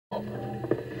Oh,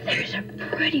 there's a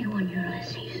pretty one,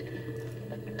 Ulysses.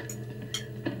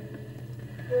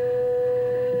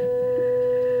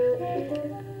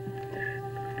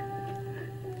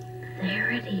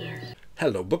 There it is.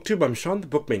 Hello BookTube, I'm Shawn the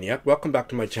Book Maniac. Welcome back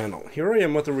to my channel. Here I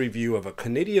am with a review of a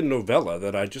Canadian novella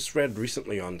that I just read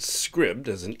recently on Scribd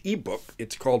as an ebook.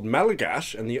 It's called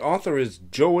Malagash, and the author is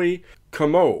Joey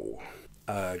Comeau,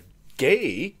 a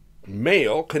gay,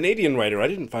 male Canadian writer. I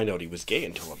didn't find out he was gay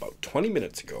until about 20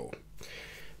 minutes ago.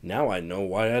 Now I know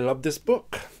why I love this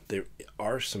book. There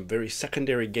are some very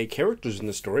secondary gay characters in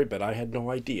the story, but I had no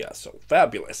idea, so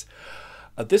fabulous.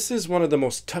 This is one of the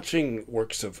most touching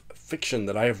works of fiction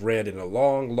that I have read in a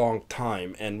long, long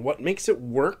time, and what makes it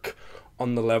work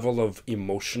on the level of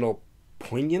emotional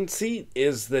poignancy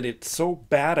is that it's so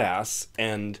badass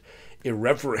and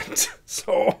irreverent.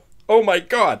 So, oh my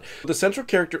god! The central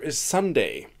character is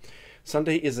Sunday.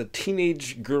 Sunday is a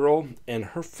teenage girl, and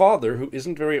her father, who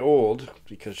isn't very old,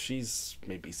 because she's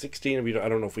maybe 16, I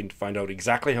don't know if we can find out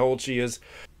exactly how old she is,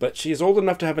 but she is old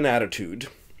enough to have an attitude.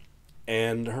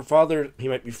 And her father, he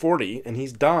might be 40, and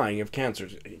he's dying of cancer.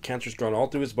 Cancer's gone all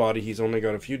through his body. He's only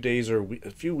got a few days or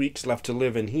a few weeks left to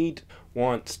live, and he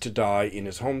wants to die in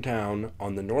his hometown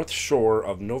on the north shore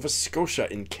of Nova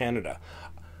Scotia in Canada.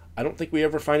 I don't think we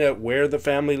ever find out where the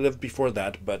family lived before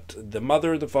that, but the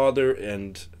mother, the father,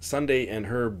 and Sunday and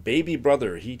her baby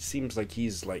brother, he seems like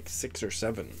he's like 6 or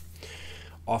 7,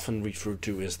 often referred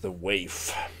to as the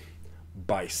waif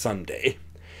by Sunday.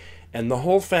 And the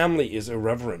whole family is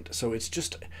irreverent, so it's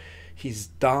just, he's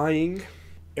dying,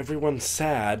 everyone's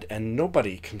sad, and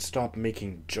nobody can stop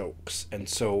making jokes. And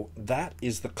so that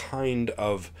is the kind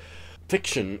of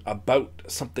fiction about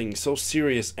something so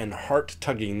serious and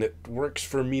heart-tugging that works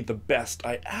for me the best.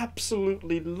 I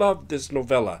absolutely love this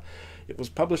novella. It was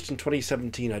published in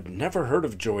 2017. I'd never heard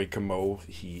of Joey Comeau.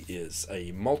 He is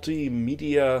a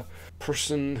multimedia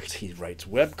person. He writes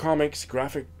webcomics,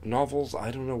 graphic novels,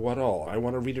 I don't know what all. I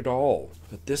want to read it all.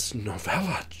 But this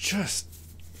novella just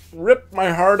ripped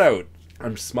my heart out.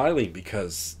 I'm smiling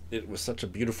because it was such a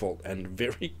beautiful and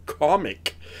very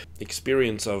comic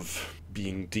experience of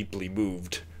being deeply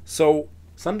moved. So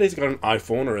Sunday's got an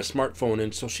iPhone or a smartphone,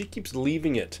 and so she keeps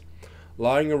leaving it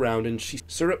lying around, and she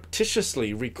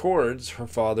surreptitiously records her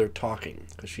father talking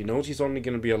because she knows he's only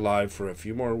going to be alive for a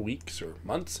few more weeks or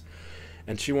months,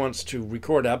 and she wants to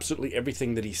record absolutely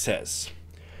everything that he says.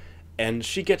 And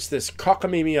she gets this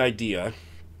cockamamie idea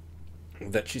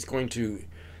that she's going to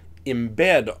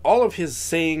embed all of his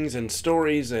sayings and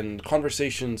stories and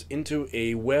conversations into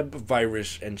a web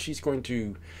virus, and she's going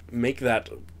to make that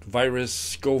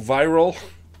virus go viral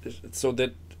so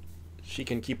that she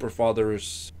can keep her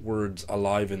father's words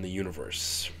alive in the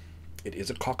universe. It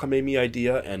is a cockamamie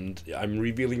idea, and I'm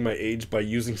revealing my age by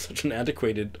using such an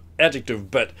antiquated adjective,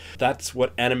 but that's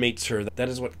what animates her. That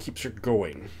is what keeps her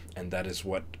going, and that is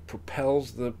what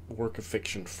propels the work of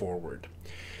fiction forward.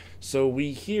 So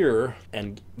we hear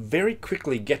and very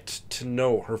quickly get to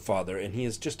know her father, and he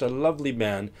is just a lovely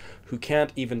man who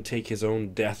can't even take his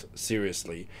own death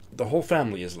seriously. The whole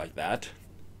family is like that.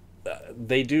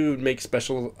 They do make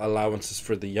special allowances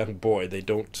for the young boy. They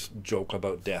don't joke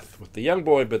about death with the young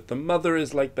boy, but the mother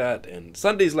is like that, and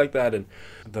Sunday's like that, and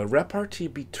the repartee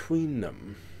between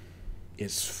them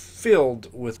is filled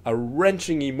with a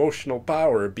wrenching emotional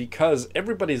power because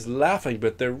everybody's laughing,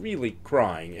 but they're really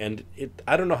crying. And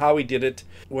I don't know how he did it.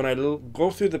 When I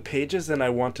go through the pages and I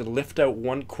want to lift out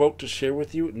one quote to share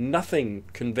with you, nothing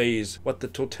conveys what the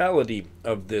totality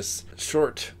of this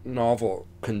short novel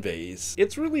conveys.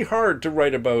 It's really hard to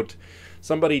write about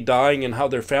somebody dying and how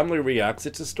their family reacts.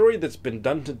 It's a story that's been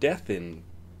done to death in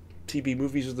TV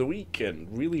movies of the week and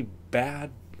really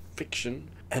bad fiction.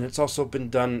 And it's also been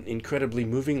done incredibly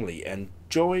movingly, and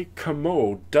Joey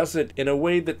Comeau does it in a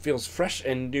way that feels fresh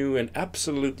and new and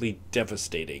absolutely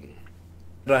devastating.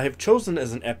 But I have chosen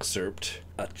as an excerpt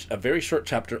a very short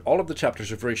chapter. All of the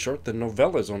chapters are very short. The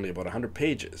novella is only about 100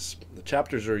 pages. The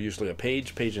chapters are usually a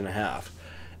page, page and a half.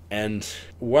 And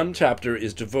one chapter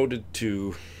is devoted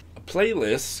to a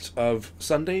playlist of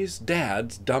Sunday's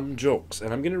dad's dumb jokes.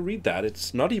 And I'm going to read that.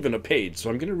 It's not even a page, so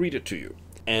I'm going to read it to you.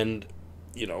 And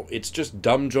you know, it's just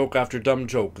dumb joke after dumb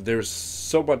joke. There's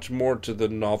so much more to the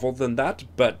novel than that,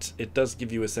 but it does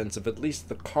give you a sense of at least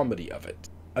the comedy of it.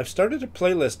 I've started a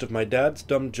playlist of my dad's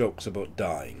dumb jokes about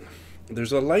dying.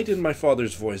 There's a light in my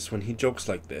father's voice when he jokes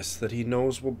like this that he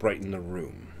knows will brighten the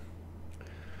room.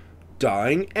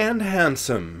 Dying and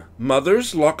handsome.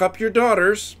 Mothers, lock up your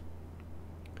daughters.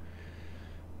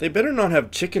 They better not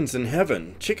have chickens in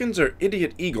heaven. Chickens are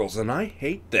idiot eagles, and I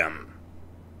hate them.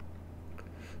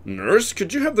 Nurse,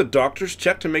 could you have the doctors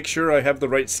check to make sure I have the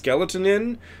right skeleton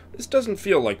in? This doesn't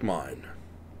feel like mine.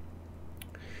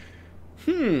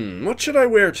 What should I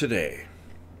wear today?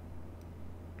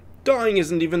 Dying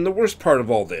isn't even the worst part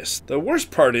of all this. The worst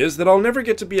part is that I'll never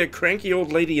get to be a cranky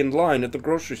old lady in line at the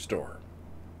grocery store.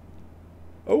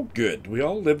 Oh good, we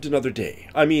all lived another day.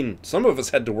 I mean, some of us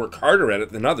had to work harder at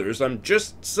it than others, I'm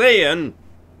just saying.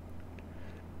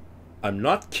 I'm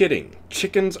not kidding.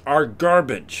 Chickens are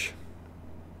garbage.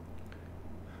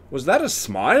 Was that a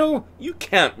smile? You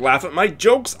can't laugh at my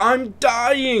jokes, I'm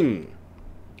dying!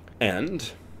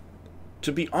 And,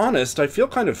 to be honest, I feel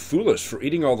kind of foolish for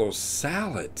eating all those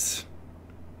salads.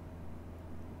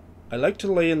 I like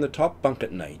to lay in the top bunk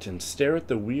at night and stare at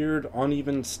the weird,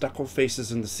 uneven stucco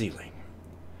faces in the ceiling.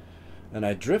 And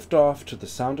I drift off to the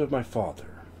sound of my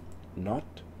father,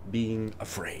 not being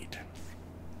afraid.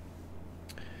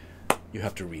 You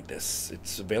have to read this.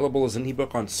 It's available as an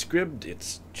ebook on Scribd.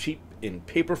 It's cheap in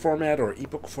paper format or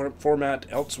ebook format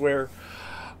elsewhere.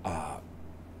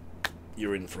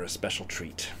 You're in for a special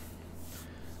treat.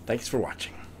 Thanks for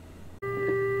watching.